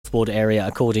Health Board area,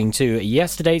 according to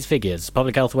yesterday's figures.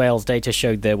 Public Health Wales data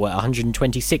showed there were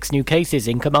 126 new cases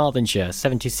in Carmarthenshire,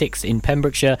 76 in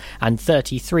Pembrokeshire and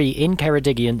 33 in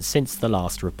Ceredigion since the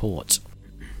last report.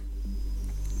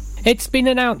 It's been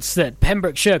announced that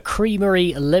Pembrokeshire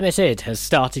Creamery Limited has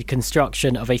started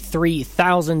construction of a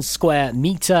 3,000 square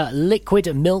metre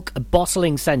liquid milk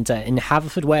bottling centre in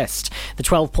Haverfordwest. The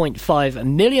 £12.5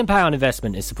 million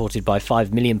investment is supported by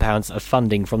 £5 million of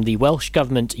funding from the Welsh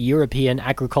Government European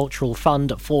Agricultural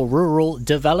Fund for Rural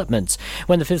Development.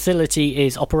 When the facility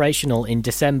is operational in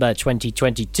December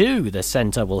 2022, the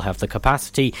centre will have the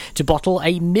capacity to bottle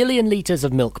 1 million litres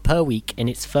of milk per week in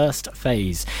its first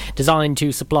phase. Designed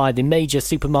to supply the major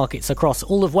supermarkets across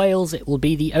all of Wales, it will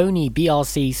be the only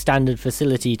BRC standard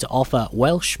facility to offer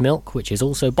Welsh milk, which is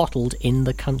also bottled in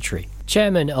the country.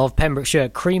 Chairman of Pembrokeshire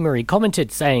Creamery commented,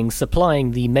 saying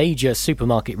supplying the major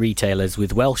supermarket retailers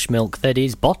with Welsh milk that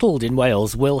is bottled in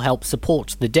Wales will help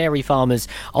support the dairy farmers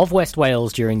of West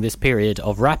Wales during this period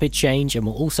of rapid change and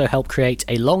will also help create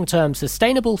a long-term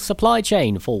sustainable supply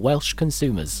chain for Welsh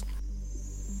consumers.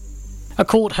 A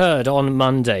court heard on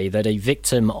Monday that a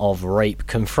victim of rape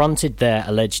confronted their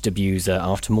alleged abuser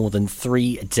after more than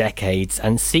 3 decades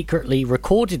and secretly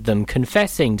recorded them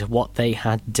confessing to what they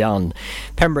had done.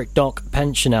 Pembroke Dock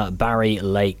pensioner Barry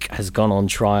Lake has gone on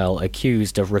trial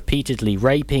accused of repeatedly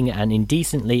raping and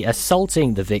indecently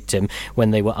assaulting the victim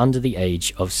when they were under the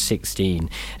age of 16.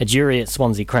 A jury at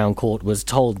Swansea Crown Court was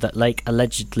told that Lake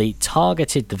allegedly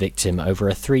targeted the victim over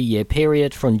a 3-year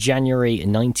period from January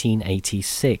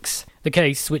 1986. The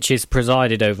case, which is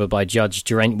presided over by Judge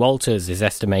Geraint Walters, is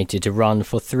estimated to run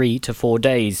for 3 to 4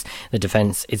 days. The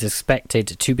defence is expected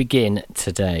to begin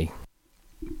today.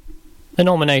 The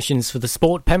nominations for the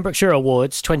Sport Pembrokeshire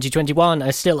Awards 2021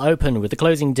 are still open, with the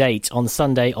closing date on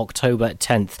Sunday, October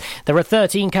 10th. There are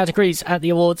 13 categories at the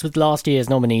awards, with last year's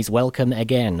nominees welcome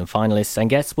again. Finalists and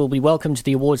guests will be welcomed to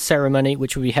the awards ceremony,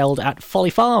 which will be held at Folly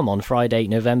Farm on Friday,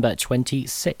 November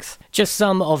 26th. Just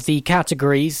some of the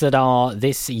categories that are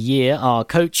this year are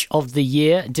Coach of the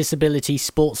Year, Disability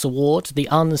Sports Award, the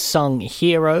Unsung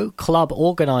Hero, Club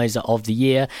Organiser of the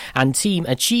Year, and Team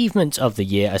Achievement of the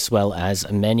Year, as well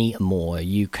as many more.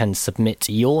 You can submit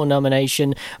your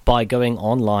nomination by going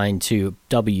online to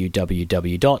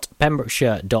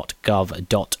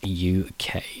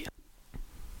www.pembrokeshire.gov.uk.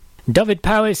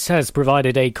 Dyfed-Powys has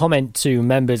provided a comment to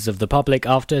members of the public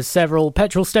after several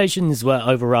petrol stations were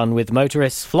overrun, with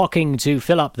motorists flocking to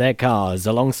fill up their cars.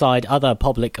 Alongside other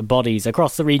public bodies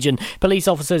across the region, police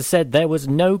officers said there was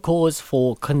no cause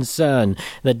for concern.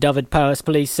 The Dyfed-Powys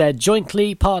Police said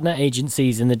jointly partner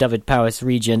agencies in the Dyfed-Powys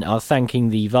region are thanking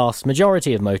the vast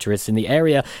majority of motorists in the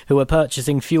area who are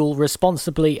purchasing fuel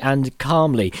responsibly and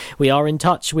calmly. We are in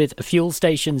touch with fuel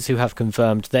stations who have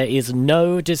confirmed there is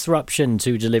no disruption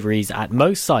to deliveries at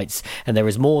most sites, and there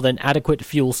is more than adequate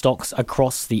fuel stocks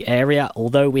across the area,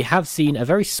 although we have seen a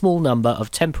very small number of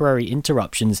temporary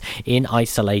interruptions in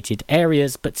isolated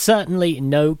areas, but certainly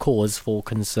no cause for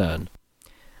concern.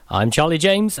 I'm Charlie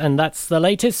James, and that's the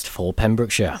latest for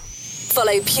Pembrokeshire.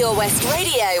 Follow Pure West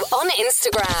Radio on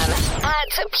Instagram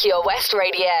at Pure West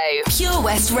Radio. Pure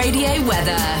West Radio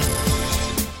weather.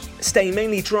 Stay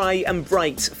mainly dry and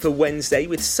bright for Wednesday,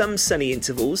 with some sunny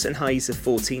intervals and highs of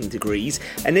 14 degrees.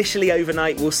 Initially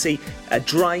overnight we'll see a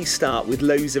dry start with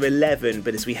lows of 11,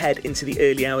 but as we head into the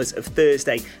early hours of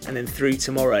Thursday and then through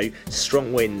tomorrow,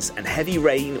 strong winds and heavy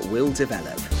rain will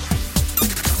develop.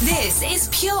 This is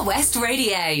Pure West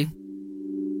Radio.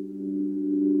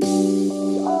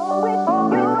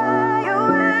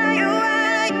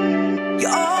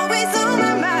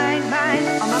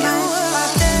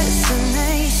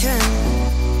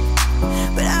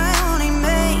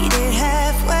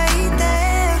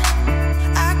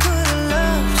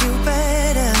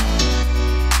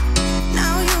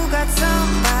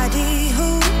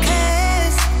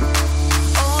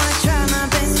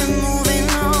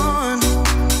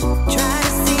 Try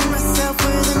to see myself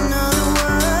with another.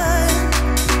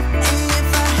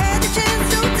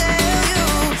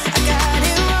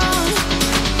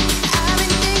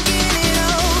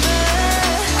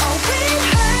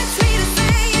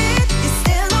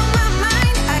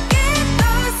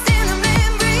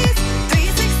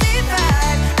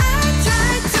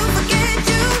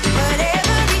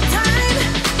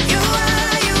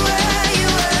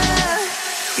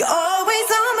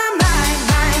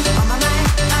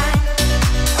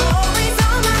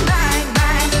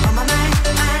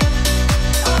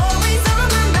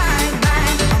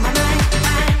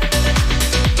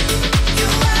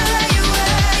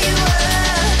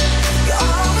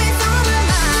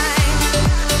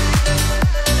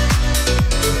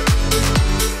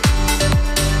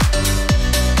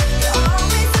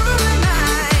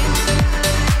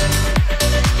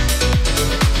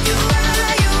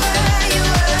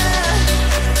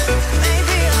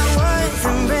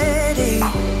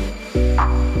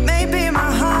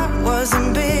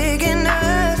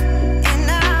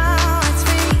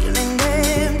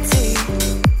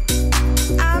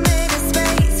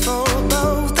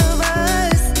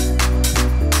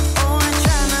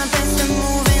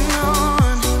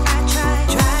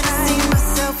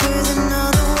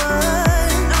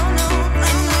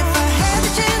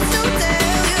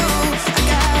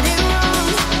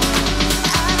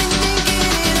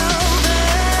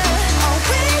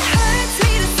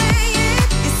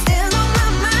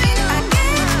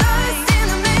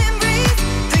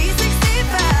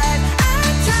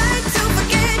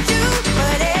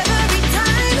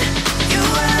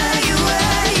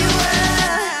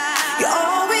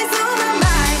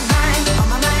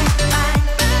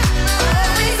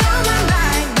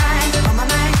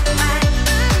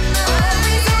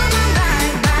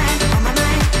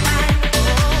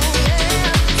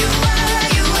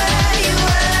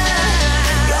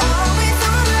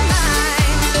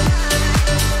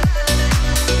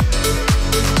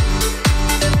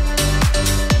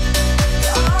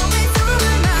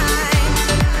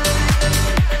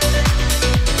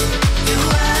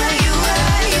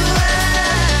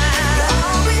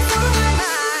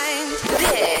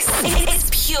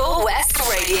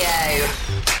 Radio.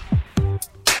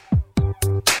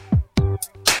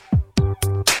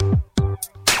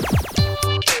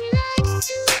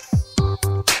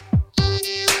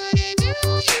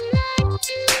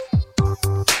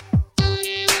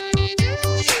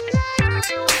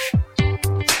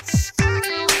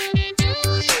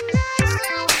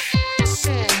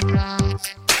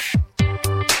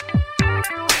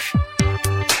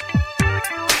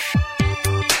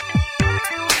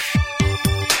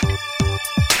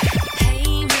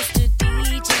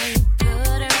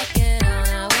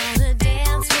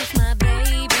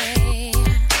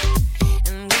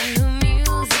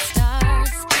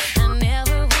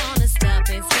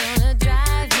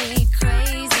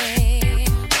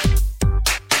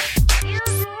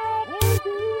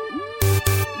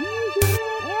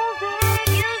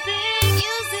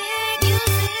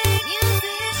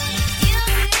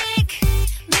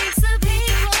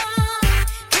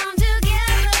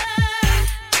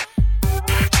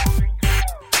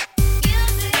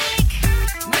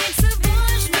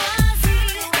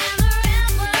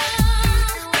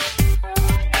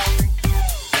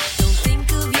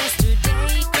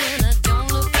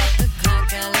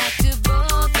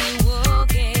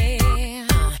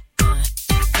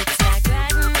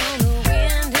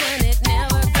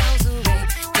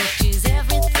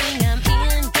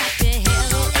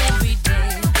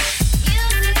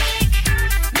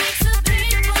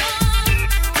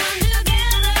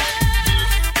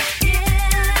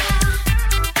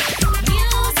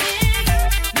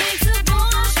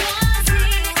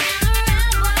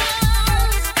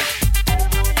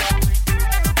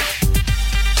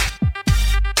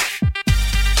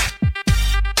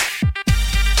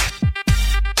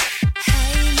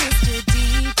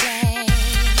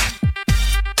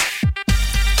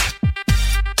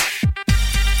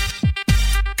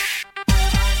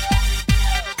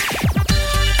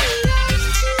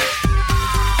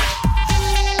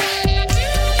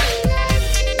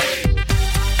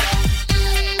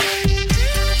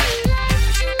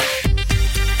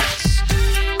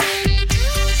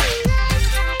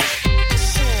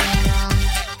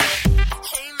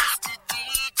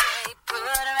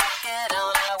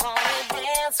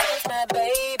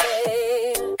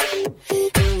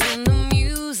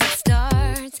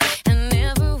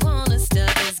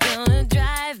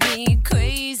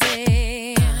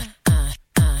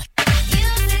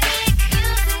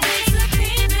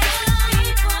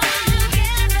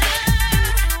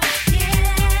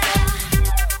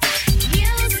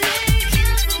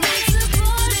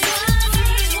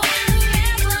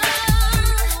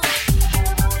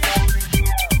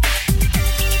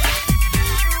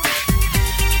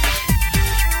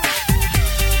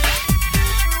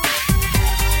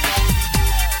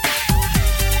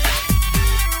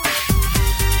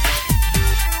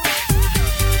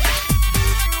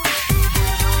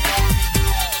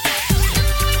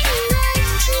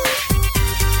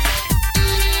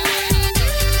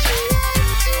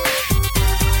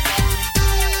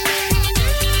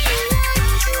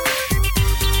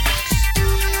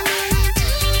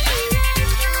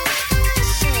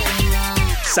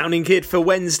 Sounding good for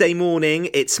Wednesday morning.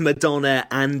 It's Madonna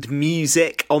and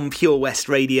music on Pure West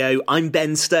Radio. I'm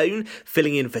Ben Stone,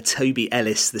 filling in for Toby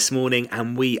Ellis this morning,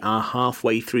 and we are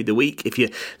halfway through the week. If you're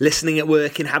listening at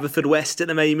work in Haverfordwest at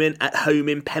the moment, at home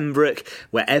in Pembroke,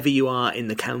 wherever you are in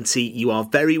the county, you are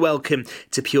very welcome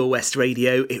to Pure West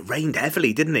Radio. It rained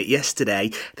heavily, didn't it,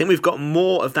 yesterday? I think we've got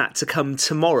more of that to come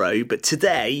tomorrow, but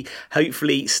today,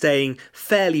 hopefully staying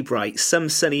fairly bright, some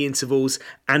sunny intervals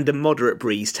and a moderate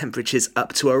breeze, temperatures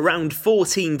up to around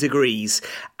 14 degrees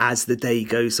as the day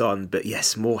goes on. But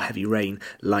yes, more heavy rain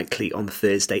likely on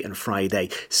Thursday and Friday.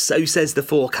 So says the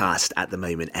forecast at the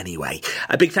moment anyway.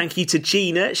 A big thank you to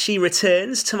Gina. She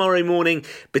returns tomorrow morning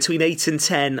between 8 and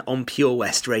 10 on Pure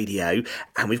West Radio.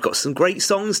 And we've got some great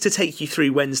songs to take you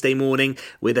through Wednesday morning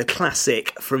with a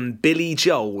classic from Billy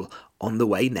Joel on the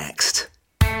way next.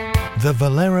 The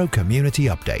Valero Community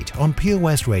Update on Pure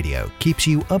West Radio keeps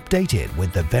you updated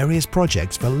with the various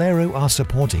projects Valero are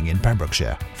supporting in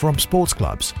Pembrokeshire, from sports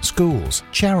clubs, schools,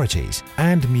 charities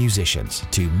and musicians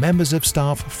to members of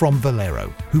staff from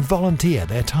Valero who volunteer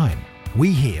their time.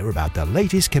 We hear about the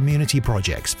latest community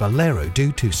projects Valero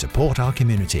do to support our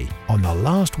community on the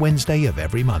last Wednesday of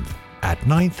every month at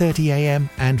 9:30am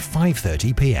and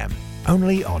 5:30pm,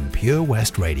 only on Pure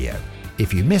West Radio.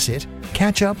 If you miss it,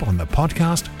 catch up on the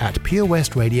podcast at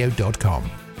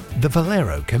purewestradio.com. The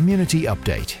Valero Community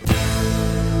Update.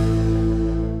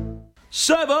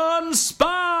 7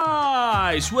 Spy!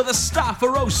 Spice, where the staff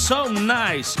are oh so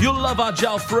nice. You'll love our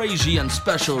jalfrezi and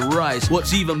special rice.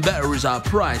 What's even better is our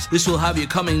price. This will have you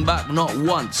coming back not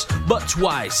once, but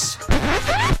twice.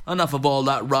 Enough of all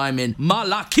that rhyming.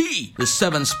 Malaki! The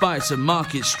Seven Spice of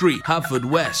Market Street,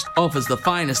 Haverfordwest, offers the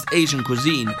finest Asian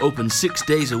cuisine, open 6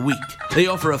 days a week. They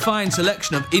offer a fine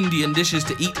selection of Indian dishes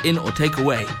to eat in or take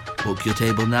away. Book your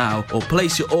table now or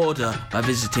place your order by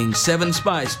visiting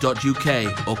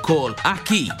sevenspice.uk or call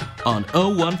Aki on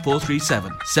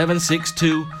 01437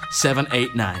 762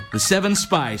 789. The Seven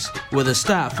Spice, where the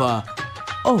staff are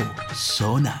oh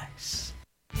so nice.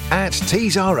 At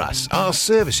Tees R Us, our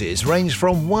services range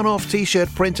from one-off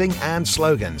t-shirt printing and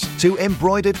slogans to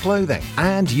embroidered clothing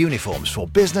and uniforms for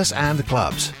business and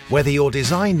clubs. Whether your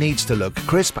design needs to look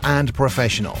crisp and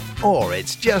professional or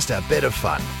it's just a bit of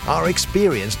fun, our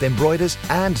experienced embroiders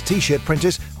and t-shirt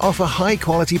printers offer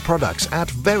high-quality products at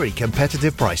very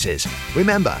competitive prices.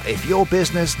 Remember, if your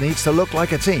business needs to look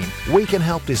like a team, we can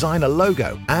help design a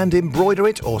logo and embroider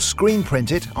it or screen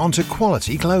print it onto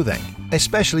quality clothing,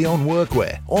 especially on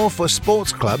workwear or for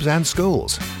sports clubs and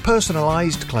schools.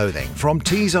 Personalised clothing from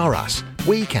Tees R Us.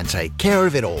 We can take care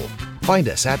of it all. Find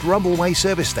us at Rumbleway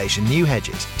Service Station, New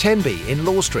Hedges, 10B in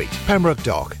Law Street, Pembroke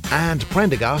Dock and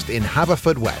Prendergast in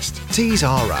Haverfordwest. Tees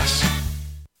R Us.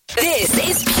 This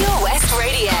is Pure West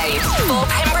Radio for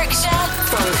Pembrokeshire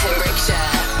from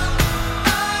Pembrokeshire.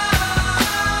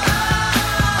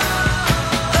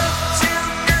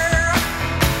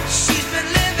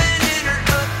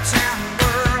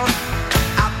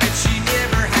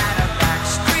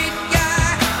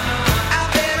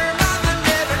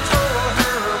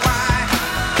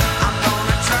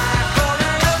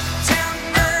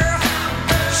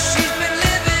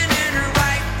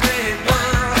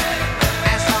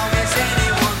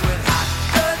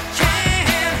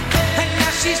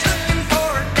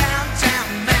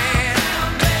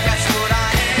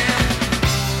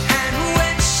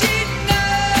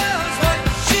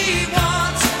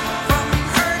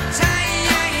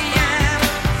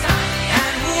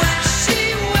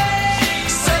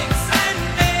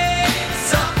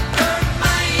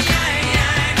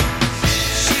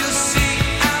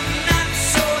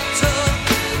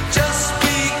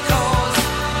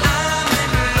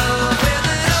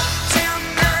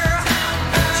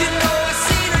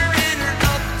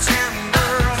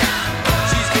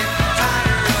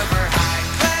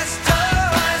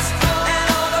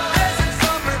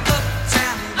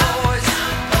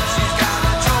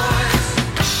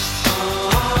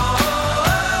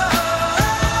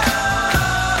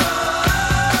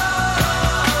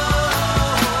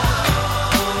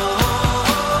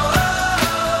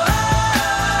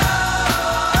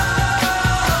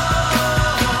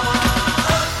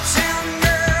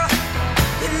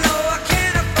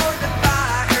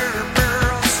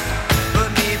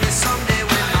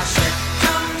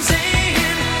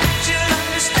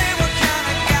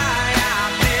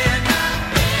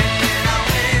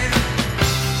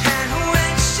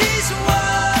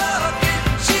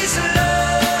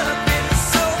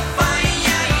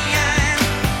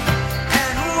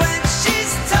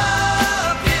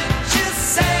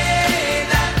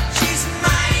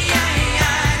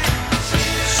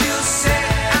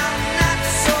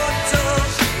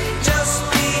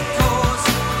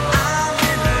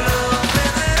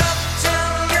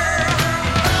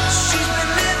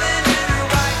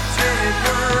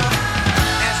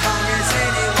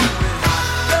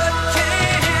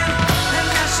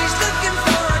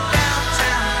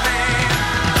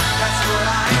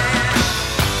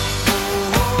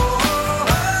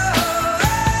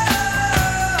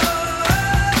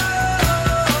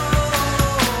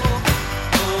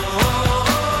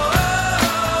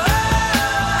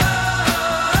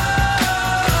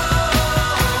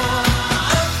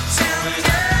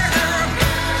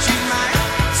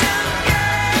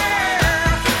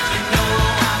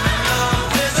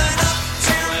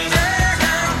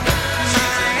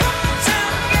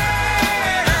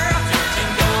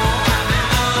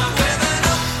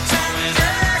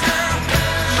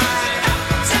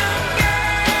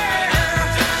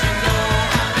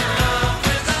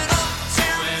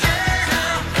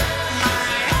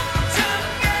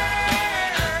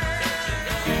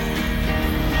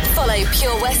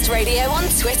 Pure West Radio on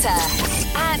Twitter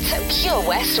at Pure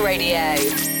West Radio.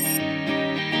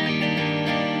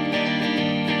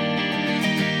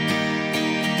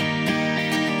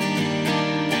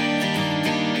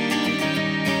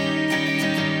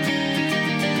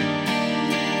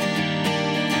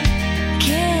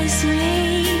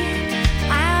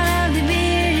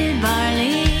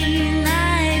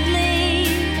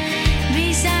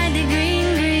 Beside the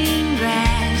green, green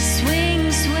grass,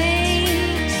 swing, swing.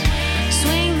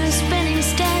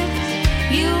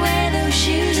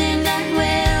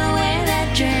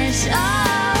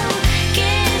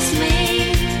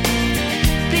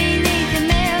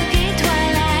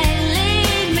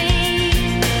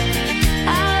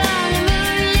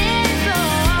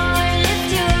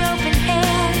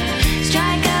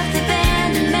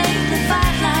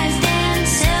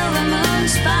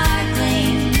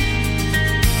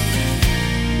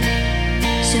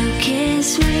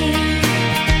 kiss me.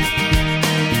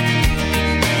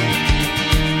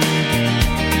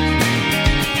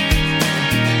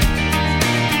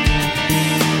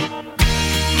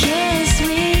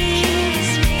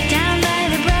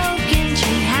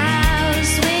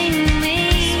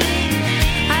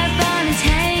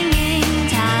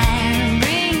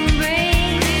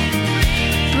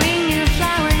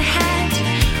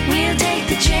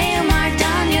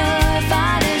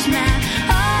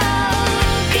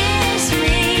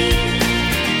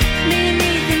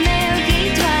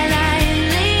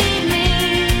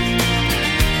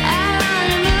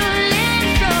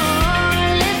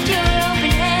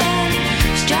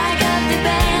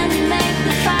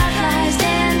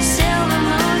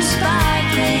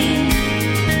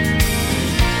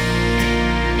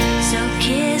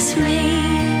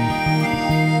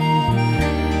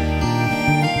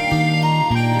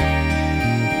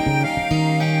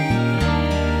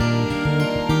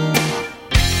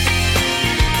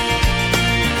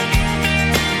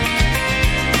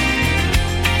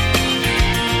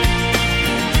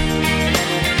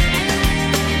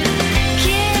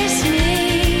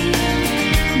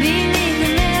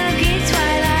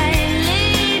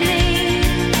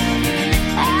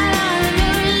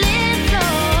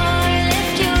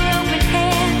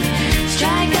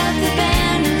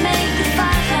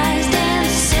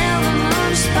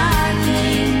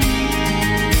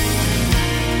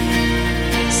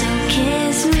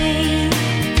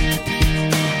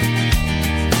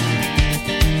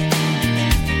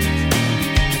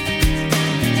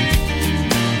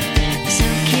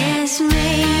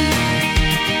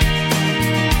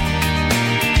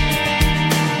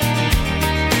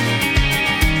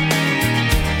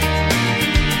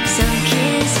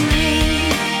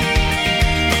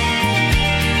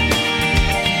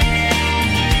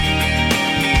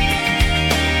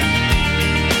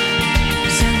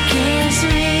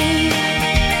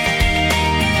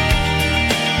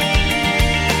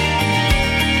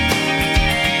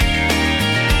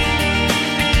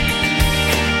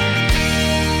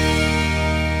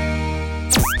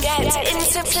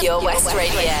 Pure West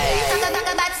Radio.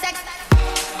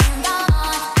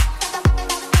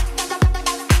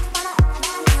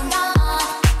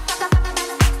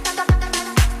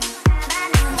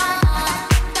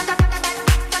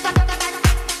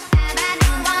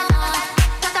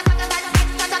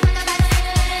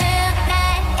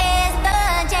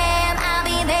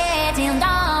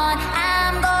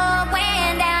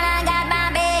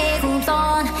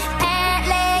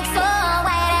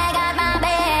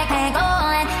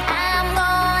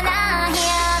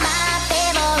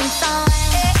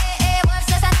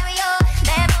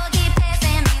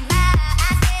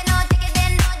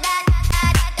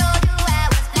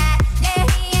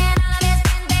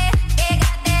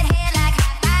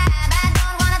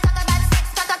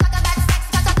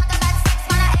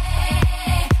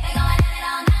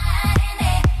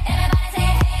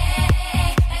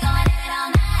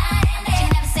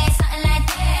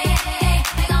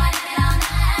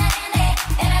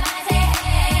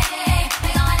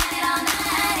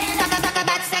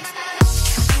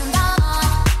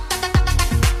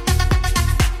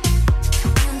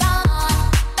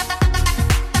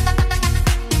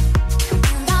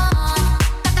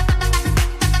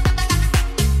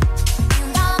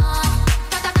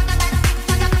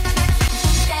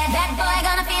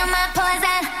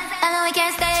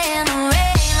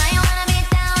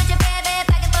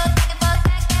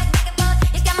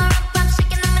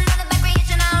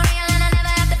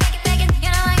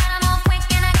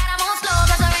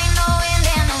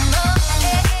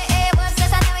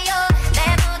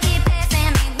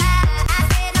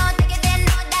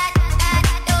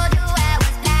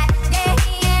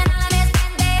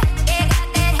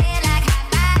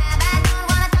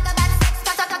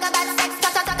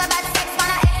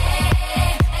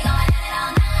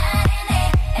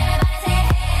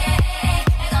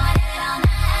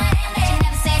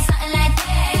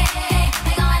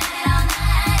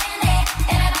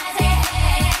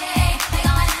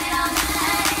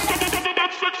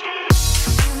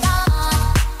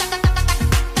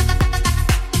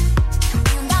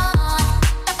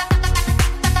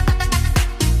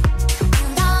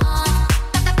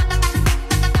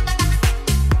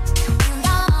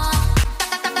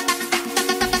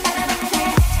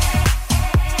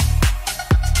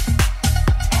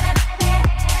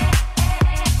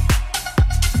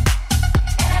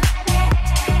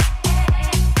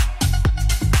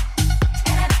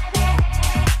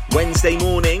 Wednesday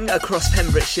morning across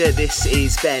Pembrokeshire. This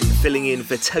is Ben filling in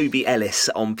for Toby Ellis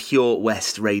on Pure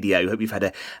West Radio. Hope you've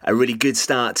had a really good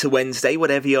start to Wednesday,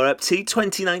 whatever you're up to.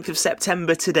 29th of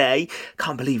September today.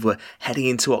 Can't believe we're heading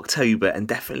into October, and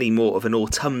definitely more of an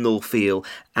autumnal feel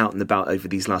out and about over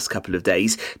these last couple of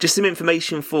days. Just some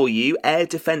information for you. Air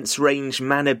Defence Range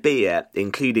Manorbier,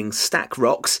 including Stack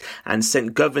Rocks and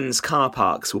St Govan's car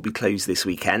parks, will be closed this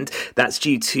weekend. That's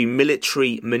due to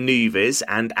military manoeuvres,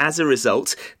 and as a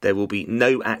result, there will be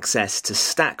no access to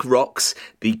Stack Rocks,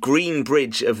 the Green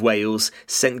Bridge of Wales,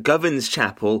 St Govan's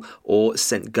Chapel or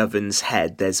St Govan's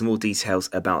Head. There's more details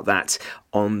about that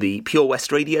on the Pure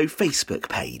West Radio Facebook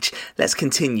page. Let's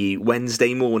continue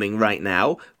Wednesday morning right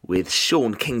now with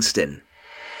Sean Kingston.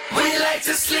 We like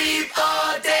to sleep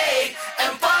all day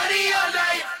and party all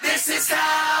night. This is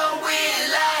how we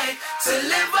like to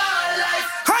live our life.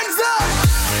 Hands up!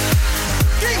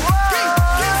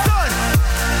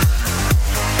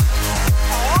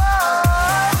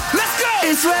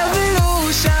 It's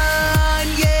revolution,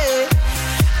 yeah.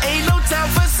 Ain't no time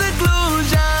for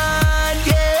seclusion,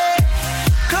 yeah.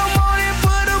 Come on and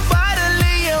put a bottle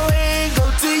in your hand.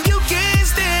 Go till you can't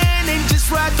stand and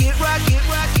just rock it, rock it,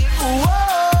 rock it.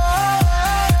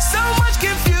 Whoa. So much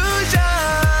confusion,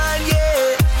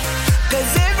 yeah.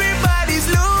 'Cause everybody's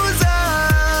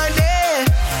losing, yeah.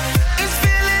 It's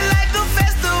feeling like a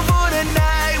festival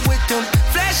tonight with them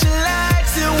flashing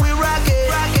lights and we rock it,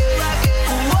 rock it, rock it.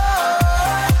 Whoa.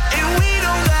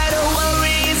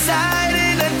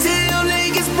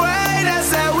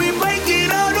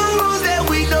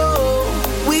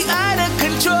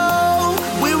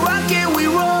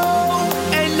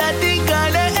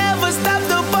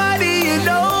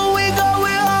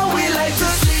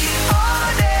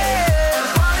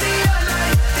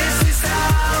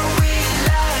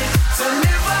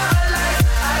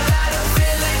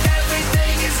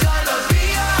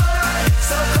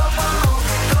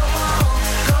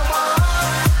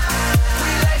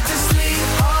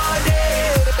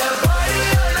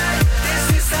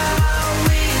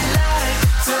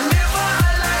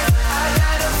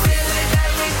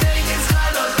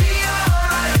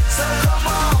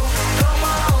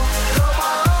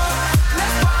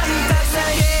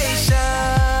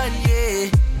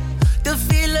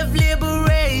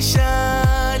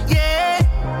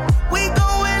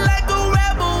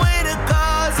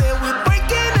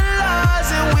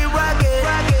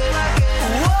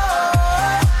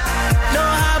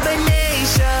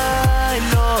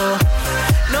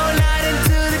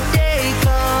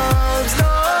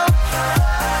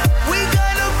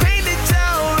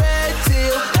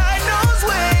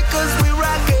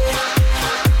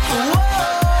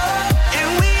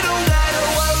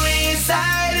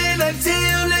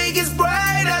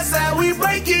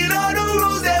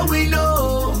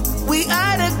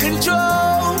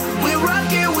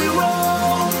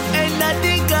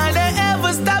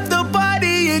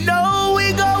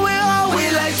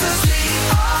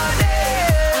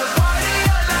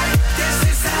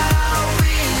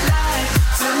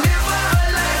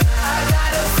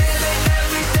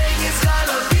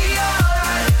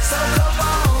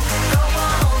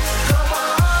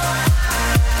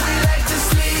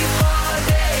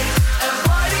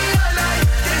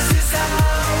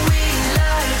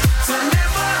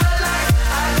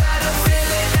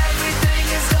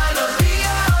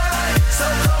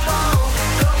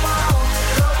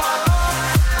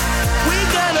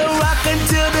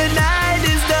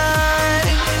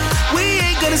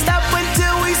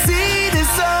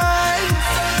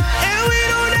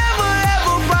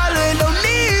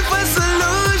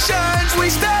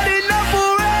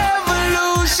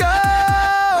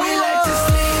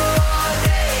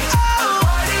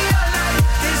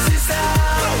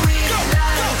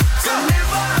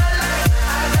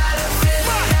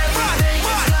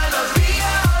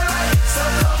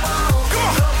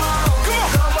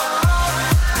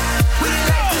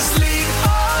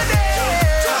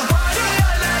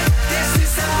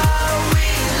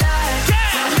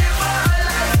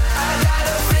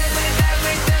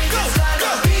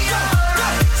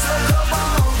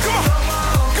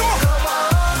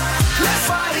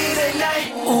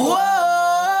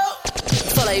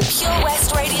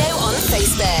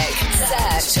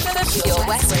 Pure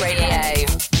West Radio.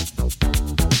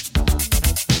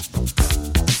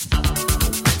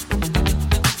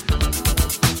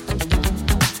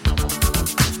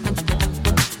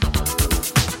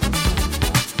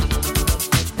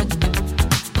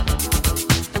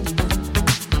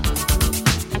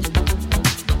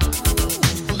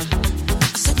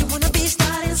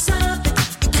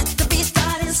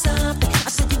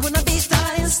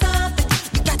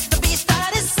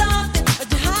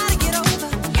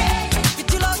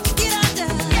 Get over.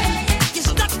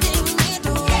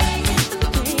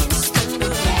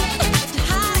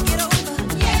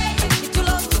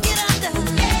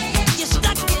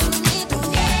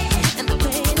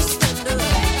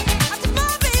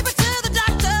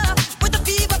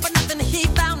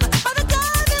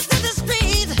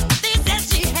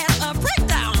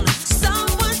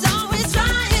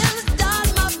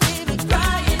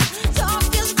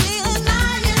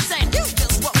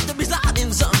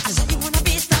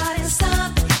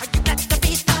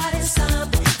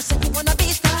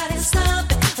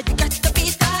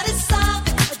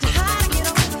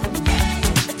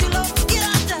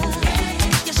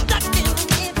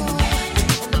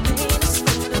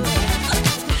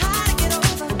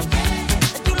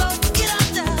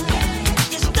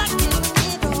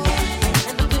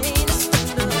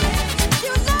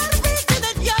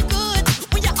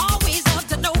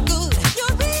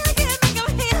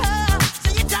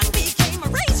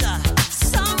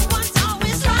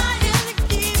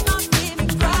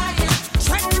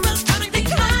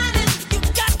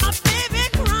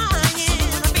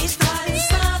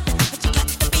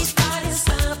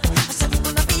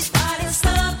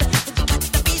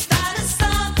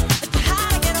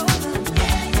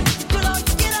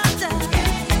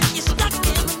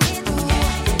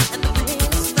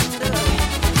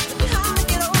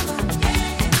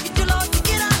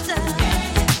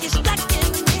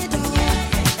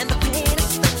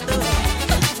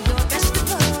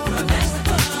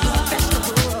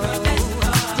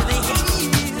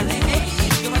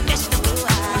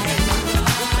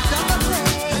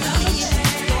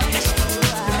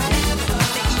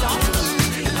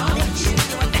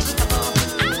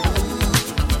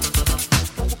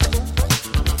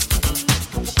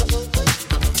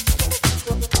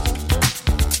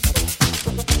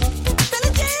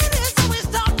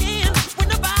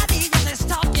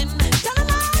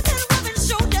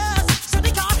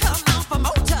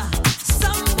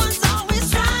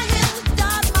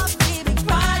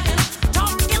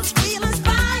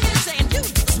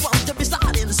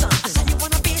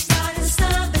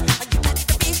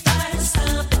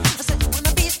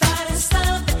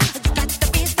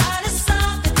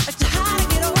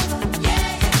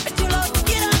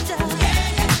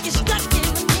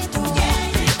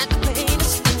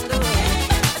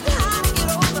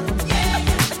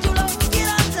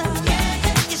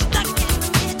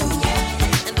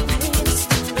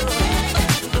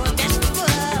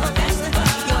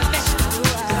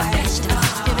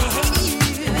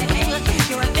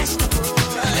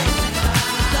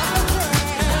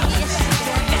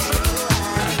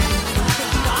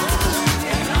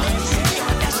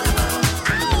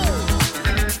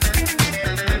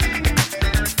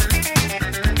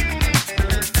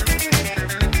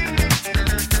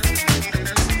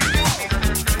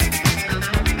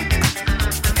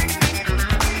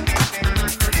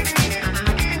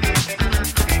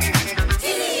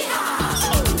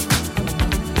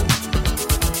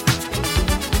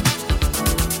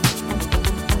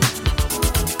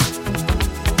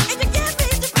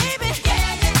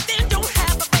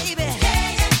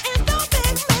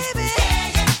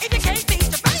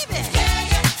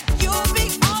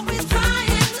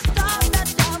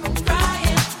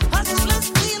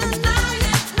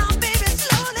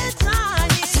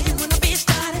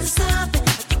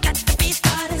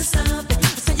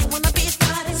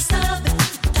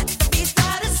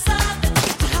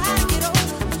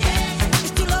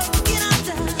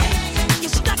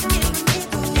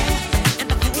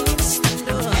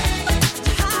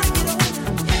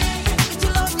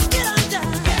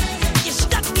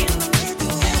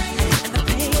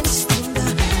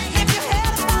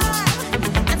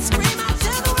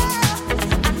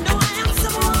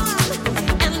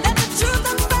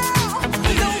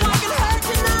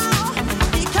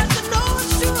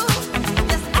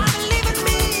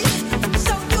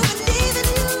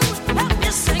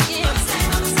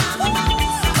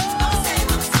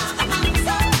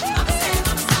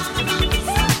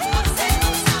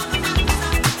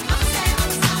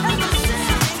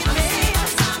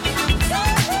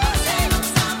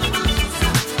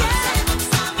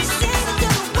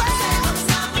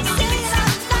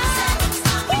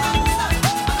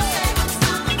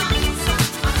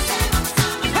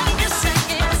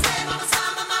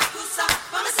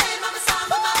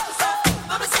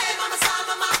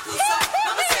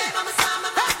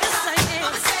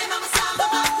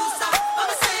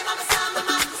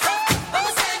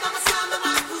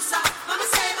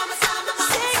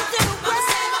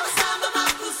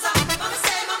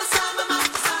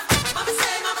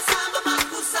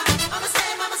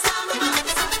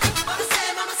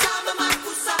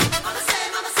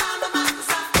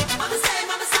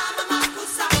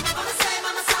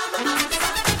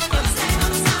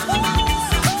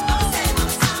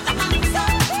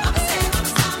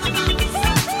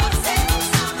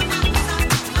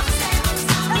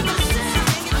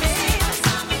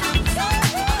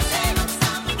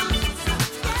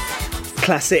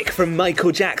 classic from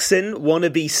Michael Jackson, Wanna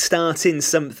Be Starting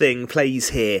Something, plays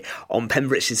here on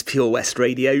Pembrokeshire's Pure West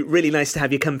Radio. Really nice to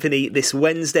have your company this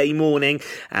Wednesday morning,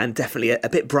 and definitely a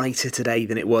bit brighter today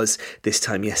than it was this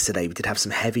time yesterday. We did have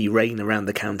some heavy rain around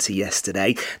the county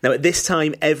yesterday. Now at this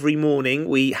time every morning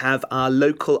we have our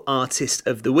local artist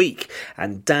of the week,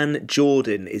 and Dan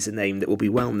Jordan is a name that will be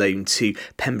well known to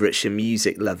Pembrokeshire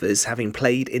music lovers, having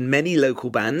played in many local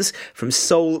bands from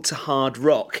soul to hard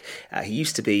rock. He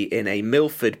used to be in a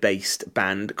Milford-based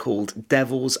band called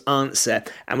Devil's Answer,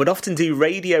 and would often do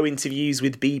radio interviews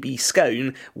with BB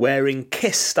Scone wearing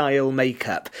Kiss-style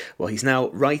makeup. Well, he's now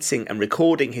writing and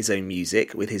recording his own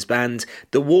music with his band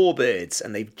The Warbirds,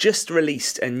 and they've just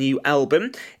released a new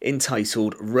album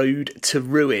entitled Road to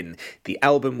Ruin. The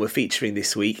album we're featuring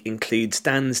this week includes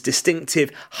Dan's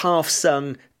distinctive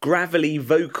half-sung, gravelly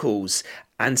vocals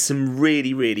and some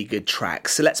really, really good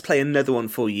tracks. So let's play another one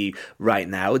for you right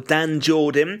now. Dan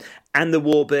Jordan and the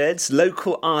Warbirds,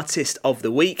 local artist of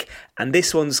the week, and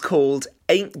this one's called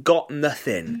Ain't Got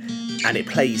Nothing, and it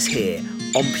plays here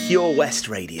on Pure West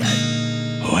Radio.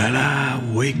 Well, I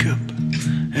wake up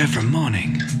every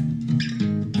morning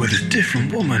with a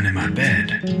different woman in my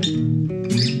bed.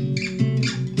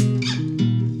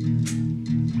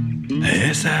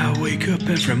 Yes, I wake up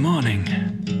every morning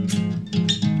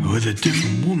with a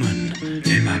different woman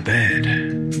in my bed.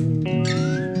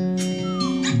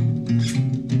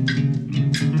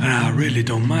 And I really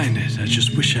don't mind it. I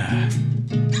just wish I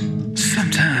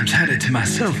sometimes had it to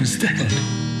myself instead.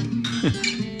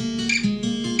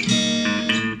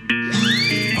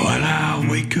 Well, I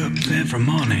wake up every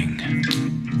morning.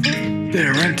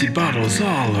 There are empty bottles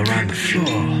all around the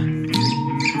floor.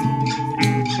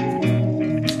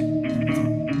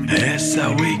 Yes, I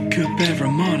wake up every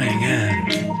morning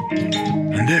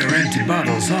and there are empty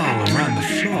bottles all around the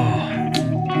floor.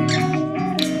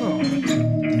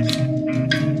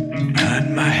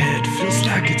 And my head feels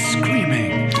like it's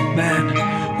screaming, man,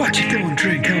 what you go and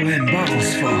drink all them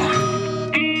bottles for?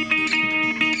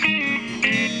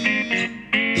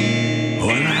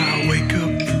 When I wake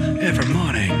up every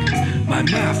morning, my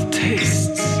mouth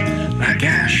tastes like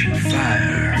ash and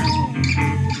fire.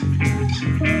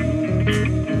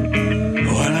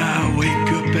 When I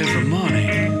wake up every morning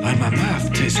and my mouth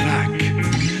tastes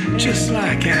just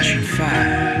like ash and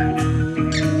fire.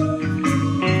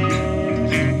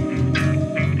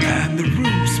 And the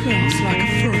room smells like a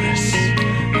furnace,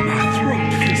 and my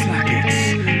throat feels like it's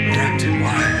wrapped in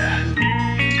wire.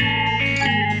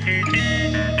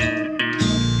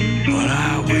 Well, I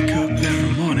wake up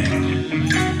every morning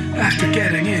after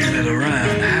getting in at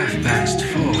around 4:30.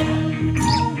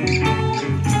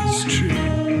 It's true.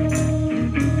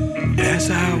 Yes,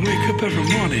 I wake up every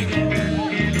morning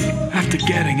after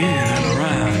getting in at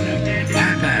around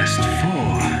 4:30.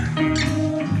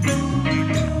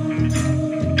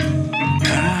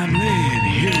 And I'm laying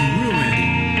here in ruin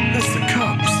as the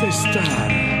cops, they start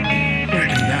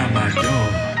breaking down my door.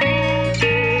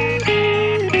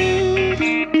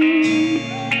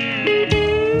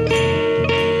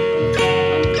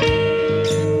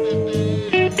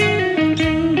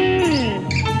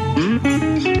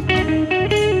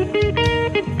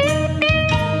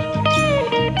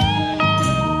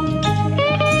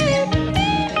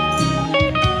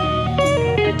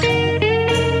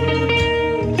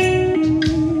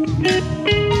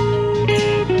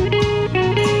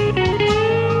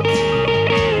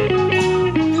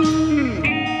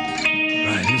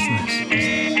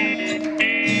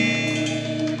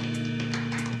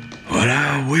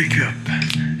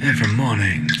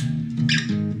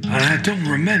 I don't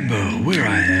remember where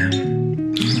I am.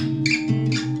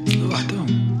 No, I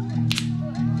don't.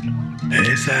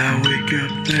 Yes, I wake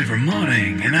up every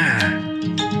morning and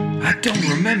I don't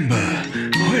remember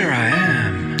where I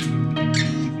am.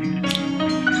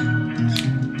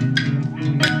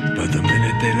 But the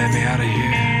minute they let me out of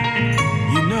here,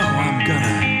 you know I'm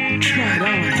gonna try it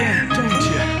all again, don't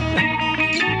you?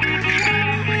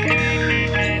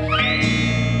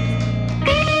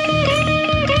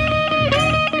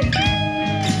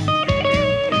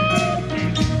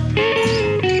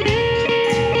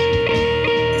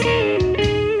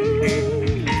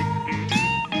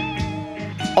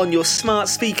 On your smart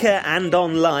speaker and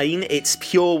online, it's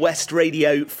Pure West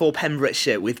Radio for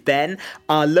Pembrokeshire with Ben,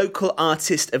 our local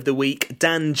artist of the week,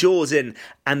 Dan Jordan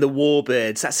and the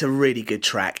Warbirds. That's a really good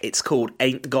track. It's called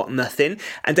Ain't Got Nothing.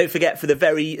 And don't forget, for the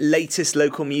very latest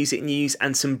local music news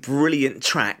and some brilliant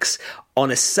tracks on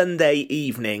a Sunday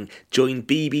evening, join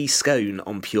BB Scone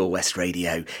on Pure West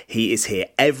Radio. He is here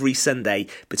every Sunday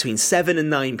between 7 and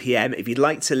 9 p.m. If you'd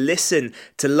like to listen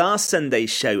to last Sunday's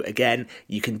show again,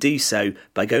 you can do so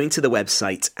by going to the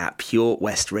website at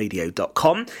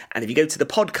purewestradio.com. And if you go to the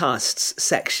podcasts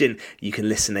section, you can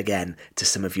listen again to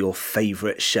some of your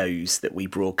favourite shows that we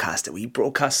broadcast. We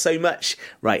broadcast so much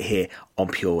right here on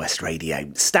Pure West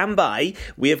Radio. Stand by,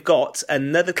 we have got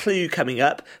another clue coming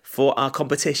up for our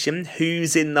competition,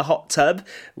 Who's in the Hot Tub,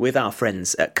 with our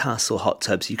friends at Castle Hot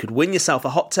Tubs. You could win yourself a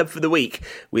hot tub for the week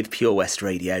with Pure West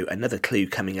Radio. Another clue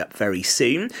coming up very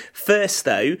soon. First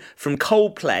though, from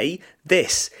Coldplay,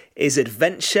 this is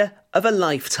Adventure of a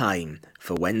Lifetime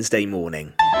for Wednesday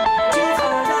morning. You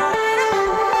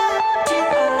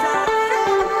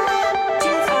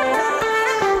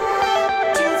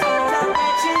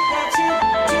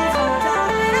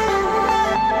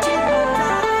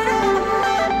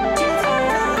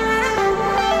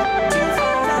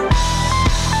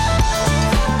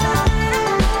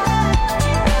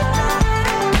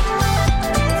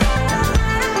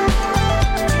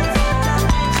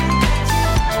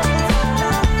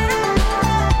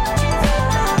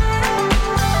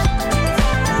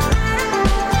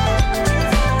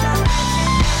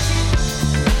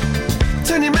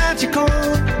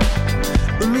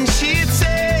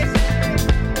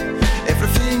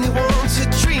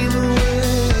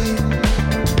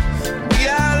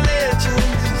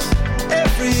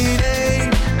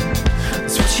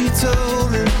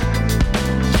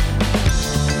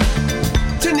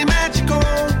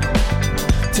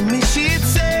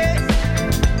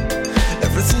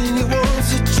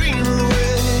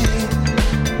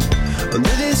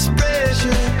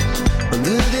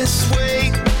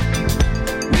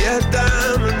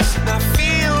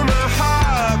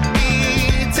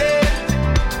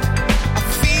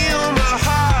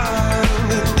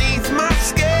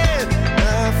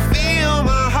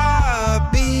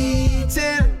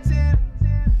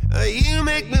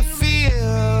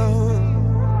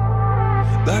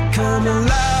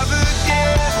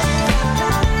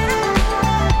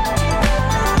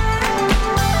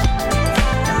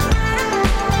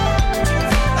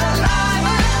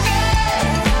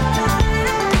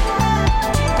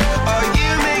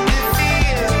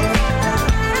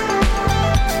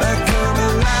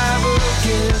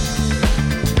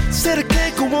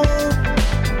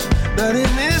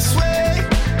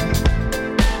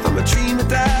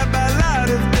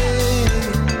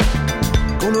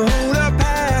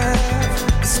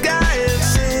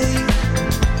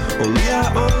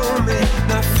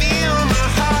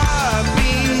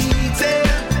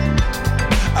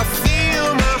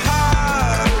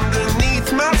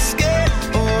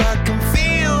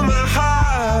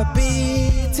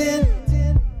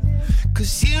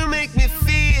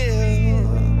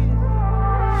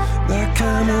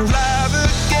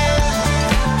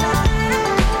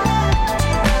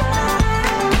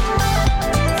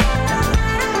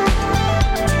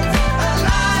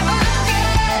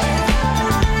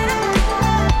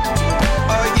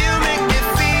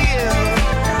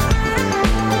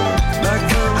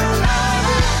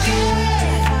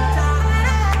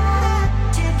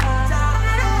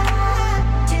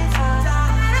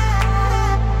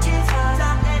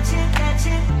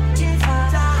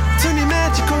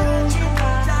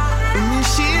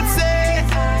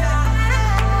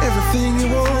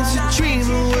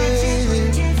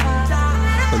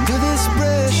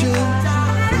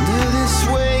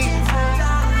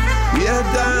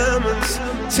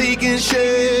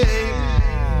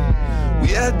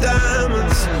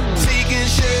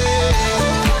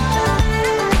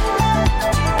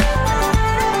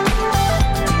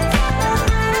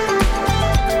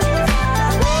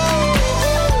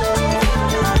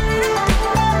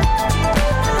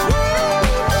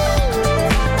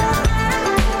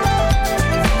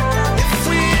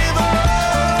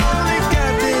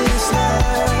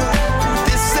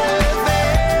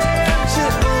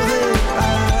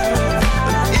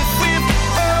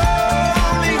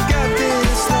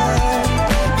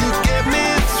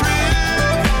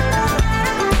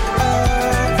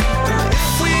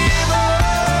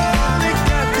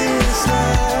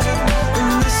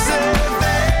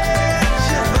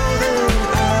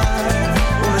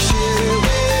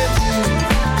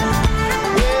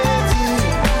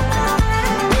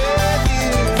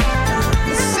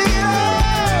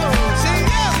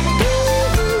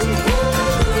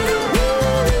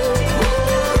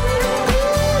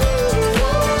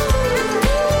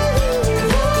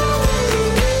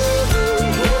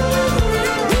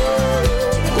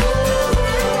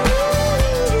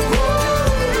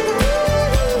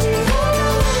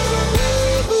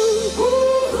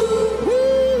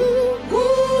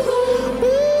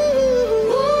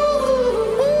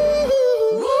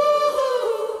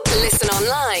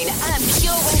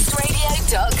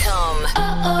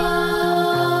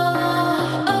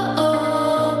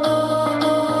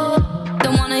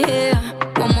Don't wanna hear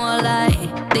one more lie.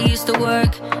 They used to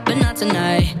work, but not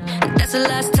tonight. That's the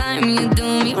last time you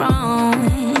do me wrong.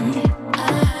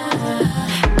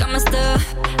 Got my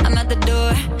stuff, I'm at the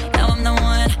door. Now I'm the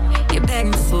one you're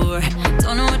begging for.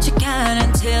 Don't know what you got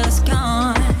until it's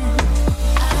gone.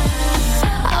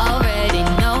 Already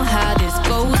know how this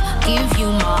goes. Give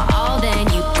you my all, then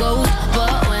you go.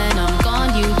 But when I'm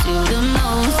gone, you do the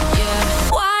most, yeah.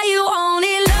 Why you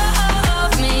only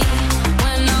love me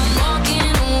when I'm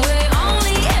walking away?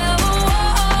 Only ever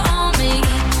want me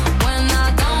when I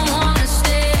don't wanna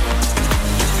stay.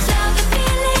 Love the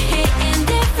feeling hitting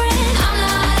different. I'm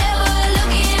not ever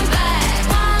looking back.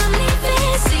 While I'm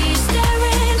leaving, see you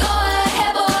staring. Go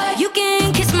ahead, boy, you can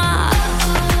kiss my.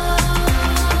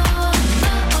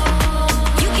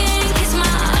 You can kiss my.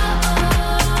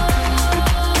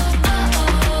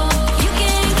 You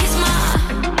can kiss my.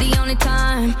 The only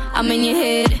time I'm in your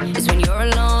head is when you're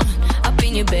alone, up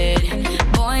in your bed.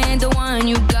 Boy, ain't the one,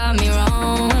 you got me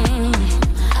wrong.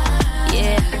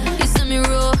 Yeah, you send me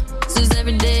rules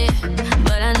every day,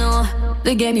 but I know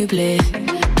the game you play.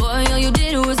 Boy, all you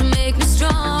did was make me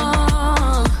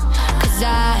strong. 'Cause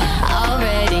I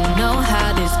already know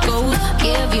how this goes.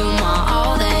 Give you my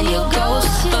all, then you go.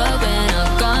 But when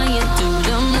I'm gone, you do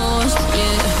the most,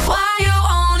 yeah. Why you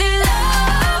only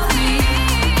love me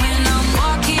when I'm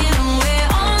walking away?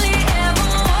 Only ever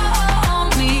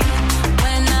want me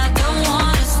when I don't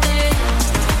wanna stay.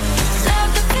 Love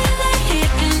the feeling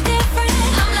hitting different.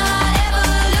 I'm not ever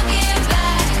looking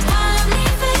back. While I'm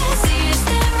leaving, see you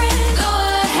staring. Go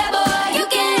ahead, boy, you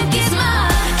can kiss my.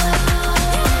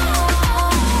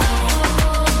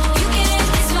 You can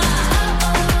kiss my.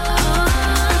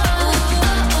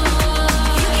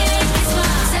 You can kiss my.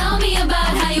 Tell me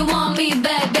about how you want me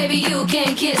back, baby. You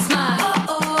can kiss my.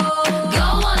 Go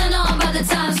on and on about the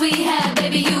times we had,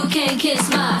 baby. You can kiss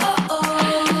my.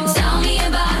 Tell me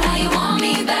about how you want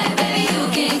me back, baby. You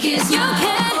can kiss my.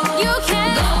 You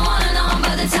can. Go on and on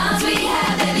about the times we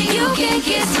had, baby. You can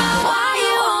kiss my. Why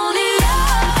you only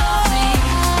love me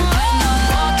when I'm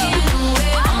walking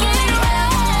away? Only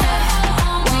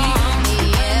want me,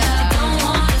 yeah. Don't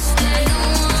wanna stay,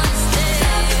 don't wanna stay.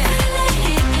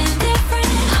 Hitting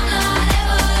different. I'm not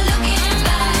ever looking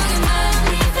back. When I'm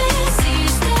leaving, see you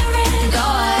staring. Go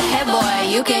ahead, boy,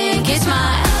 you can kiss my.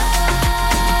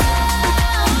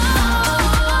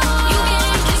 You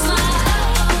can kiss my.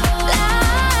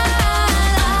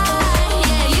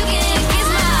 Yeah, you can kiss my. You can kiss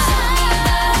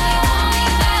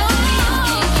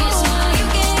my. You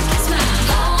can kiss my.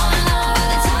 Go on and on by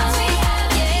the times we had.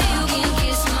 Yeah, you can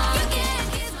kiss my. You can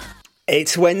kiss my.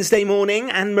 It's Wednesday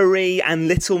morning, Anne Marie and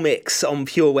Little Mix on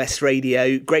Pure West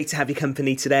Radio. Great to have your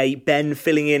company today. Ben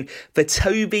filling in for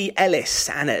Toby Ellis.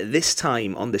 And at this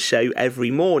time on the show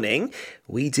every morning,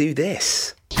 we do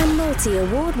this. A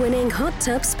multi-award-winning hot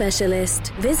tub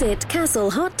specialist. Visit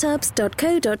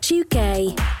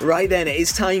castlehottubs.co.uk. Right then, it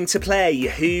is time to play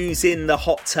Who's in the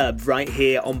Hot Tub right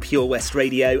here on Pure West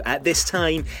Radio. At this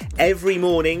time, every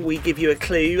morning, we give you a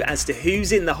clue as to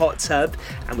who's in the hot tub,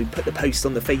 and we put the post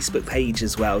on the Facebook page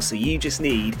as well, so you just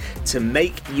need to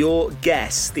make your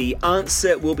guess. The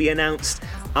answer will be announced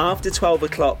after 12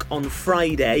 o'clock on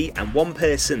Friday, and one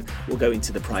person will go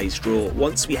into the prize draw.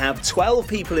 Once we have 12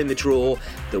 people in the draw,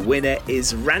 the winner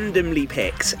is randomly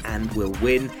picked and will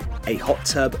win a hot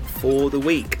tub for the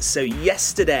week. So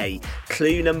yesterday,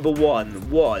 clue number 1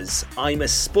 was I'm a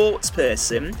sports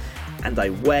person and I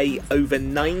weigh over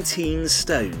 19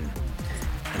 stone.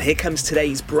 And here comes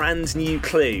today's brand new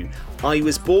clue. I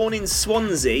was born in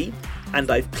Swansea and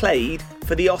I've played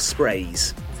for the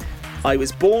Ospreys. I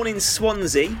was born in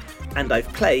Swansea and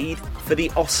I've played for the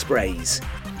Ospreys.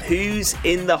 Who's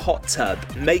in the hot tub?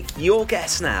 Make your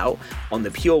guess now on the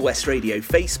Pure West Radio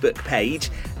Facebook page.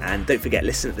 And don't forget,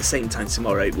 listen at the same time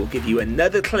tomorrow. We'll give you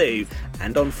another clue.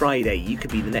 And on Friday, you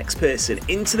could be the next person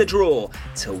into the draw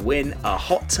to win a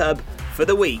hot tub for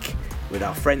the week with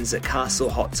our friends at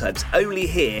Castle Hot Tubs, only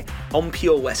here on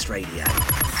Pure West Radio.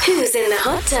 Who's in the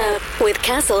hot tub with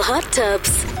Castle Hot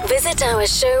Tubs? Visit our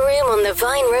showroom on the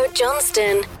Vine Road,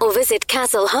 Johnston, or visit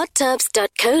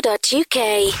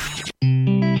castlehottubs.co.uk.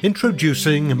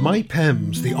 Introducing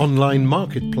MyPems, the online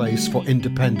marketplace for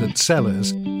independent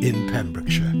sellers in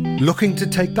Pembrokeshire. Looking to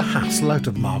take the hassle out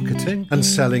of marketing and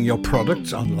selling your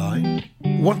products online?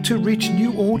 Want to reach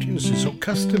new audiences or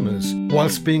customers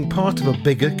whilst being part of a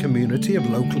bigger community of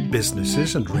local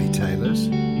businesses and retailers?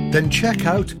 Then check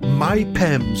out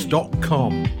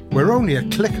mypems.com. We're only a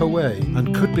click away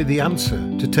and could be the answer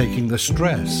to taking the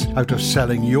stress out of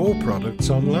selling your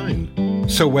products online.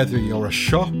 So whether you're a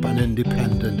shop, an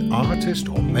independent artist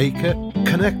or maker,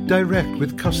 connect direct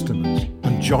with customers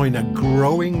and join a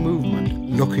growing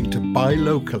movement looking to buy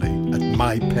locally at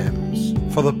MyPems.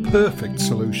 For the perfect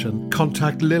solution,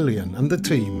 contact Lillian and the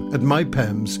team at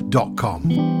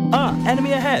mypems.com. Ah,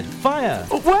 enemy ahead. Fire.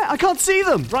 Oh, where? I can't see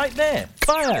them. Right there.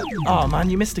 Fire. Oh, man,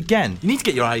 you missed again. You need to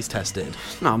get your eyes tested.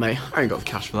 Nah, mate, I ain't got the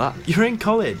cash for that. You're in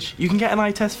college. You can get an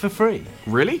eye test for free.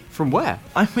 Really? From where?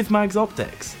 I'm with Mags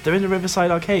Optics. They're in the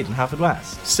Riverside Arcade in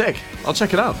Haverfordwest. Sick. I'll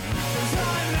check it out.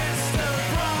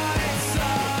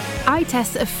 Eye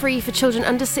tests are free for children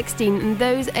under 16 and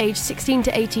those aged 16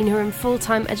 to 18 who are in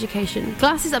full-time education.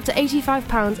 Glasses up to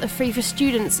 £85 are free for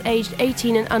students aged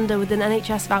 18 and under with an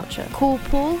NHS voucher. Call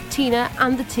Paul, Tina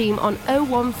and the team on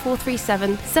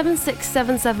 01437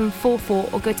 767744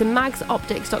 or go to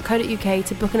magsoptics.co.uk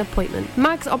to book an appointment.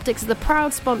 Mags Optics are the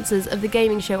proud sponsors of the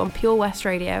gaming show on Pure West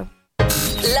Radio.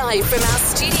 Live from our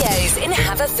studios in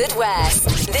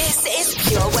Haverfordwest, this is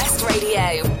Pure West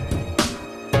Radio.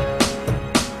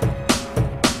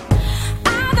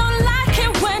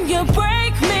 You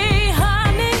break me,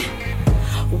 honey.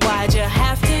 Why'd you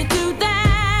have to do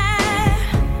that?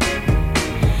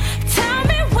 Tell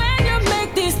me when you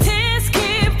make these tears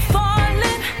keep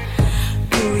falling.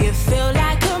 Do you feel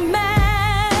like a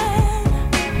man?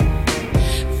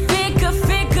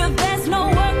 Figure, there's no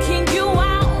working you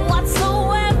out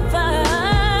whatsoever.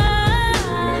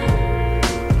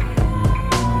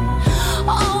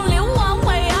 Only one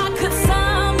way I could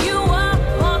sum you up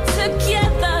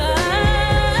altogether.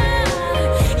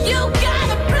 You got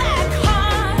a black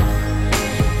heart,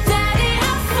 Daddy.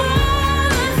 I'm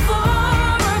falling for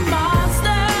a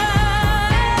monster.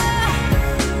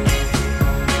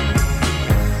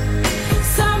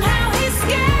 Somehow he's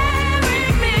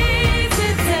scaring me to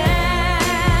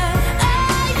death.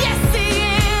 Oh yes he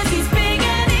is. He's big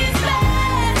and he's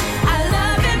bad. I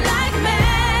love him like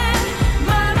mad.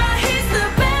 Mama, he's the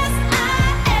best I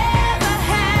ever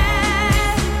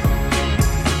had.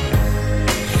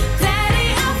 Daddy,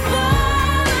 I'm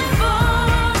falling for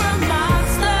a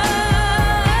monster.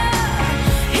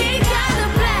 He got a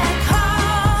black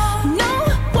heart. No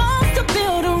walls to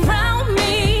build around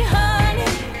me,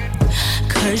 honey.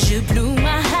 'Cause you blew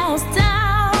my house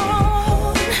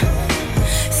down.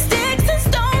 Sticks and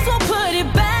stones will put it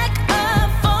back up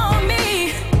for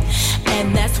me. And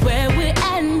that's where we're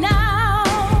at now.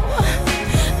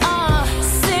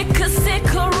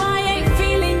 Sicker, I ain't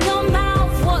feeling your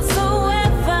mouth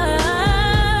whatsoever.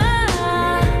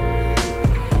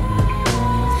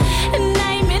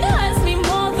 Naming hurts me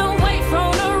more than weight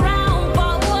thrown around,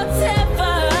 but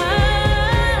whatever.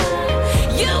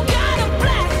 You got a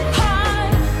black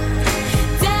heart,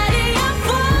 Daddy. I'm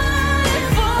falling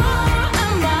for a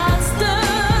monster.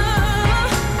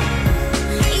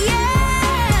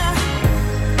 Yeah.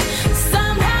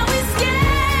 Somehow he's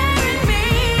scaring me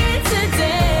to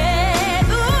death.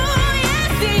 Ooh,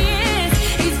 yes he is.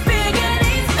 He's big and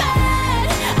he's bad.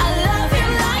 I love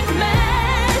him like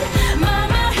mad.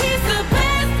 Mama, he's the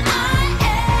best I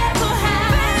ever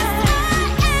had.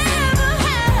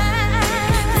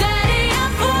 Daddy,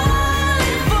 I'm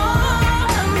falling for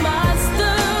a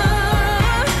monster.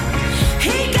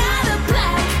 He got a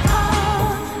black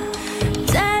heart.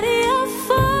 Daddy, I'm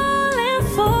falling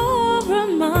for a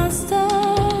monster.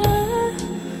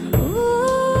 Ooh.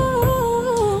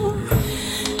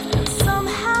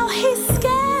 Somehow he's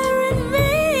scaring me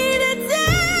to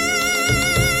death.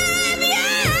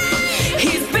 Yeah.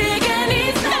 He's big and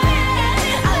he's bad.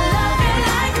 I love him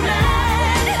like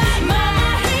mad. Mama,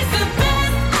 he's the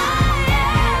best I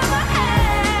ever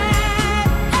had.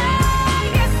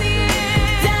 Yes he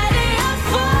is. Daddy, I'm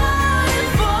falling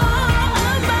for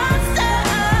a monster.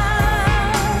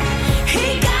 He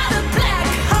got a black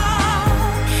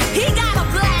heart. He got a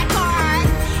black heart.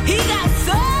 He got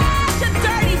such a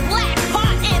dirty black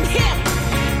heart in him.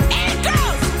 And it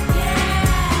goes. Yeah.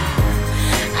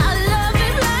 I love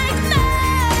him like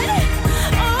mad.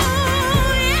 Oh,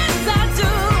 yes I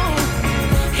do.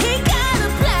 He got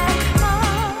a black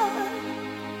heart.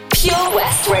 Pure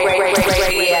West Radio.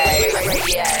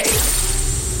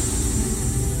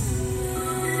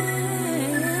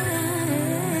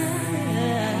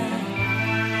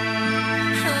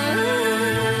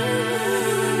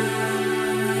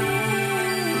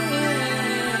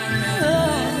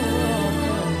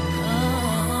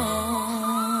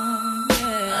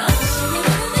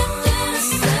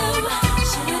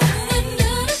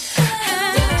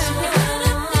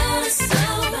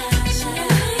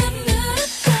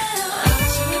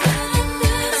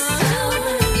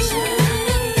 So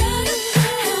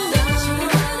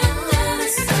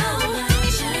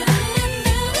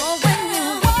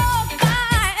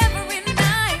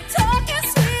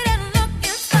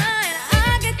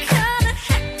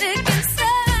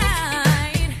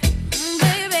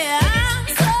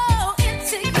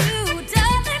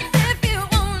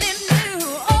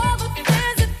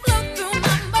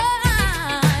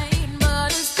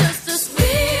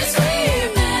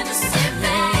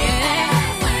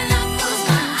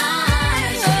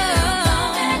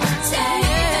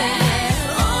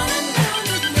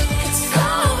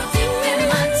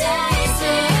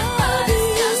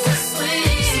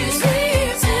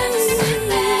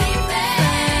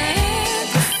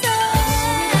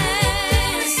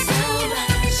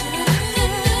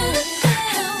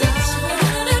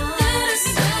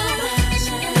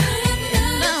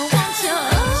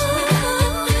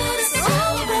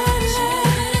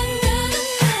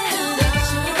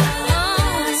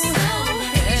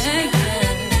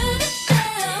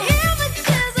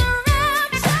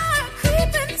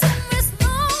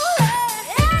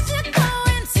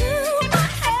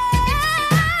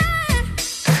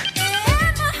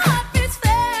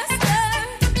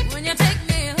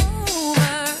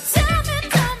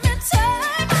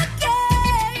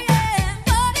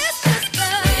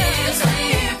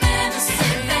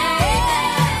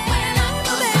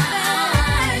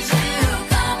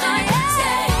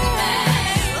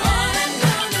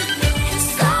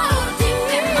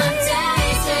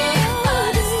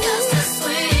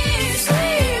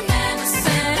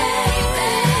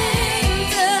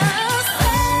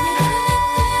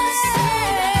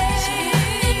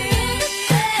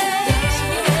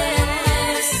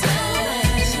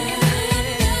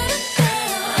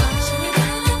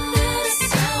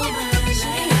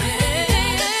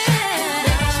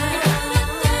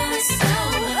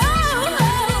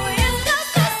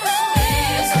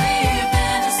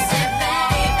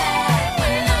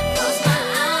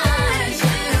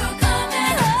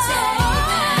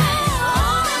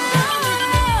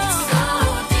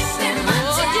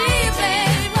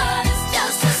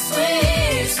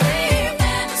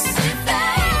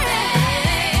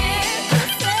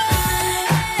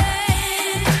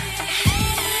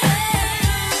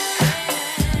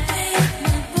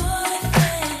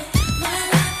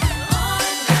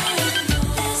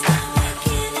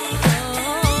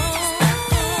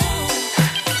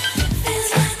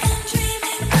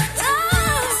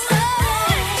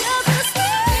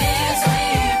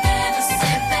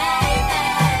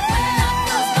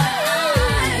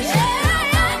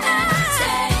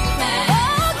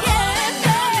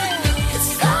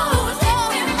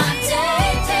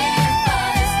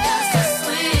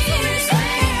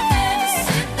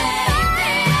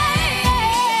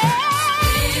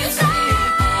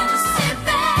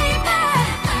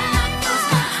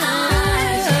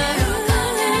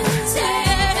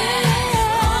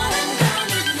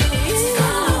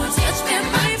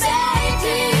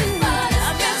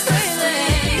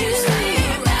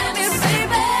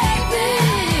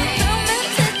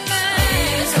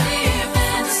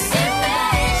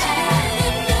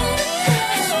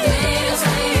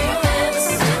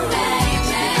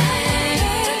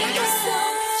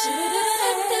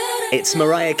It's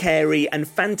Mariah Carey and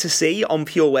Fantasy on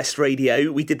Pure West Radio.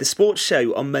 We did the sports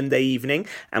show on Monday evening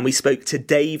and we spoke to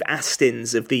Dave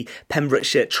Astins of the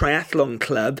Pembrokeshire Triathlon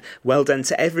Club. Well done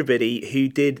to everybody who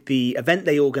did the event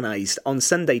they organised on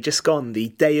Sunday just gone, the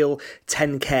Dale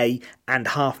 10K and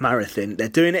half marathon. They're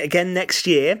doing it again next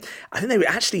year. I think they were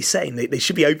actually saying that they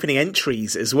should be opening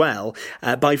entries as well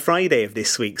by Friday of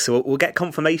this week. So we'll get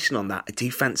confirmation on that. I do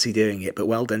fancy doing it, but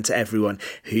well done to everyone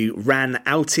who ran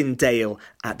out in Dale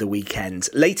at the weekend.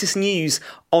 Latest news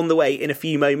on the way in a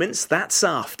few moments. That's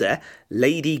after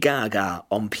Lady Gaga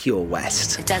on Pure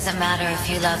West. It doesn't matter if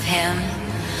you love him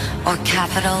or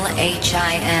capital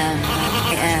H-I-M.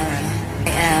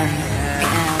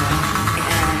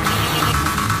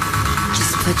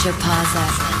 Just put your paws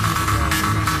up,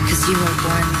 'cause you were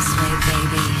born this way,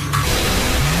 baby.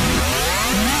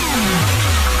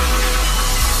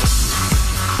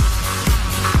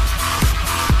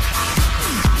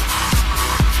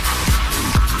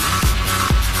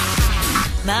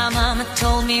 My mama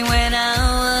told me when I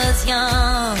was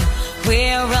young,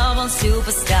 we're all born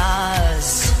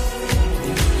superstars.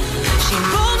 She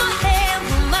rolled my hair,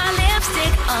 put my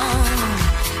lipstick on,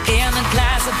 in a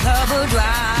glass of her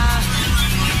boudoir.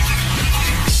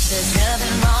 There's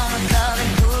nothing wrong with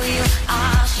loving who you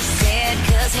are, she said,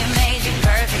 'cause he made you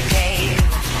perfect, babe.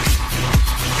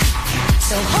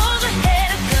 So hold your head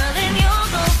up, girl, and you'll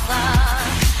go far.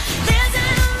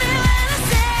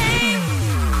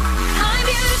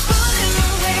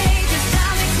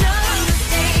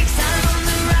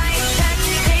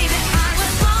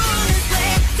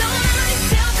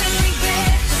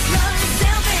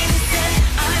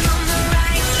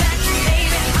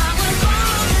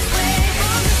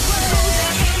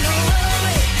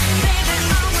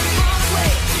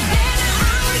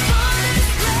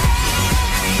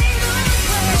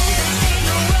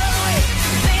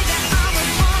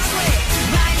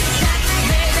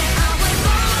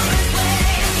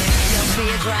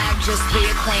 Just be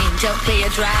a queen. Don't be a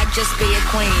drag, just be a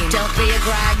queen. Don't be a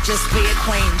drag, just be a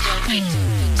queen.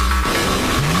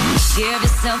 Give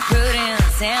yourself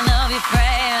prudence and love your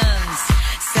friends.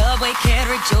 Subway kid,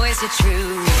 rejoice your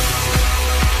truth.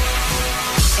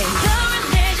 In the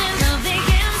religion of the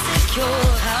insecure,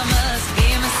 I must be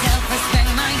myself, respect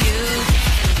my youth.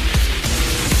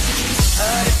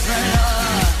 A different law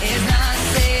is not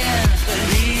sin.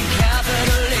 Believe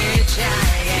capital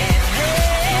H-I-M.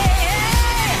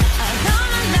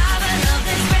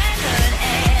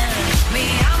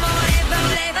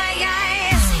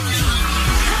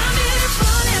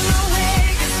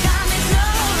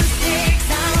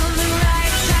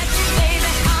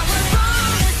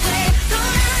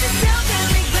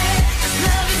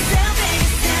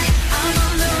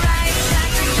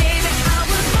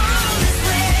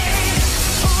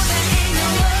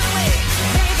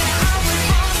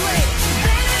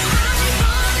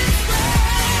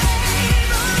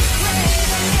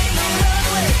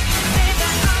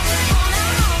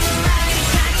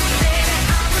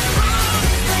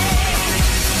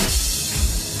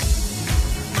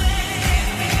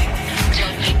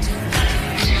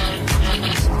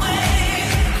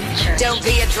 Don't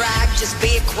be a drag, just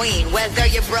be a queen. Whether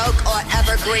you're broke or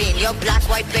evergreen, you're black,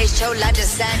 white, beige, chola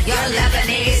descent, you're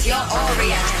Lebanese, you're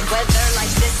Orient. Whether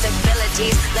life's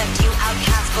disabilities left you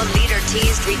outcast but leader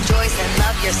teased, rejoice and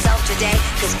love yourself today,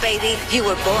 'cause baby, you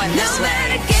were born this way. No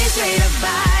matter gay, straight or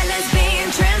bi, lesbian,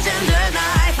 transgender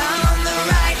life, I'm on the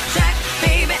right track,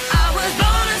 baby, I was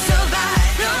born to survive.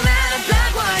 No matter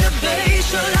black, white or beige,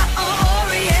 chola or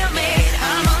Orient made,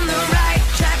 I'm on the right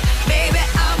track, baby,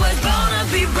 I was born to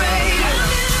be brave.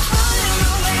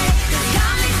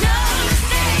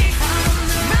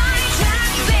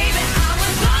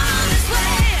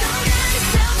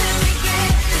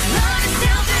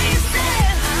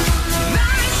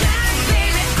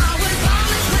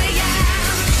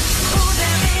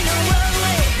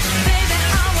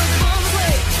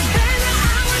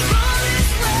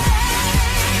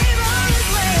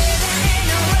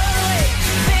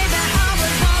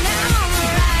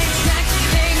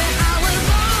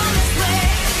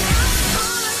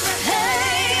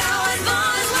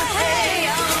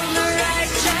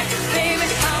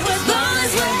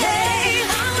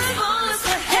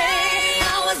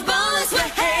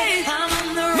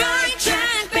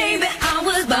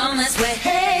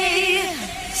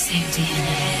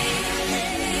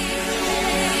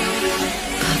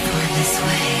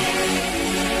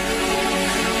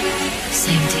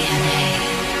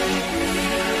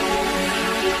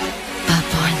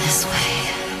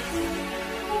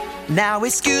 Now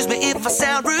excuse me if I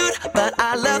sound rude, but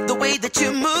I love the way that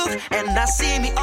you move, and I see me